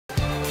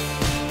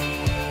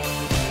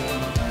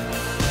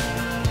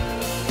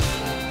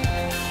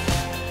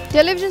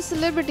Television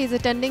celebrities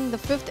attending the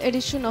 5th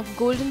edition of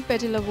Gloden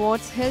Petal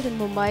Awards held in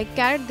Mumbai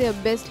carried their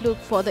best look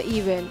for the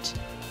event.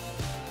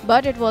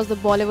 But it was the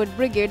Bollywood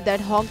brigade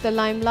that hogged the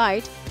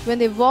limelight when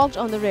they walked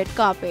on the red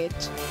carpet.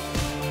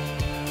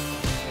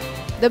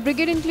 The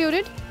brigade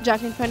included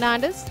Jacqueline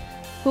Fernandez,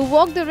 who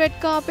walked the red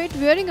carpet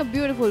wearing a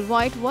beautiful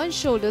white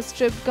one-shoulder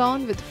stripped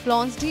gown with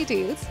flaunce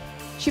details.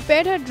 She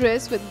paired her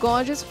dress with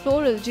gorgeous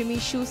floral Jimmy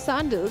Choo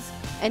sandals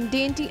and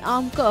dainty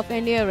arm cuff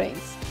and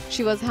earrings.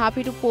 She was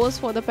happy to pose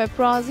for the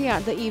paparazzi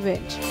at the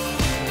event.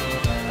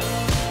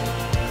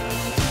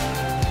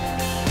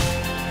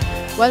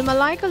 While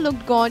Malaika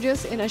looked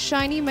gorgeous in a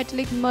shiny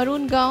metallic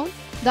maroon gown,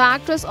 the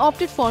actress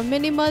opted for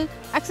minimal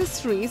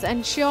accessories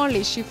and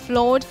surely she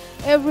floored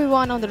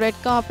everyone on the red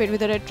carpet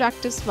with her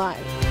attractive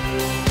smile.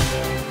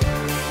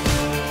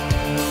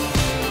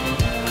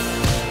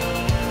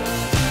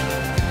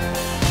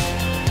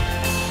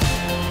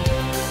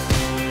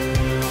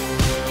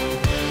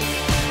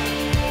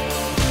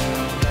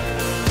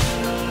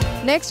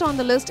 Next on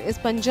the list is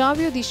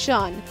Punjabi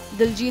Dosanjh,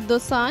 Diljit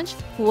Dosanjh,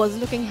 who was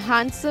looking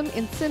handsome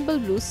in simple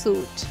blue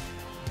suit.